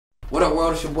What up,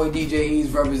 world? It's your boy DJ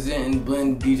Ease representing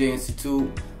Blend DJ Institute,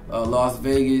 Las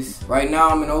Vegas. Right now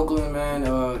I'm in Oakland, man.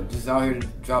 Just out here to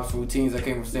drop some routines. I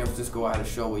came from San Francisco. I had a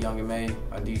show with Young M.A.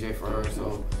 I DJ for her,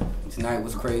 so tonight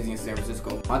was crazy in San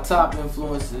Francisco. My top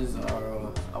influences are,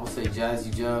 I would say,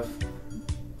 Jazzy Jeff.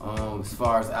 As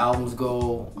far as albums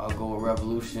go, I'll go with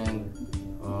Revolution.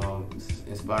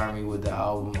 Inspired me with the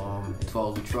album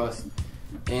 12 We Trust.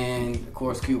 And of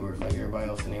course Cuba, like everybody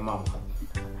else in their mama.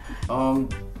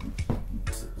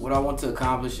 What I want to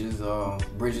accomplish is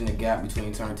bridging the gap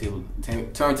between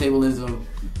turntablism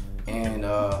and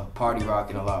party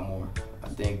rocking a lot more. I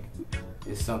think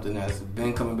it's something that's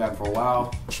been coming back for a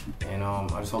while, and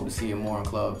I just hope to see it more in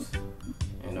clubs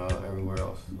and everywhere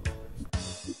else.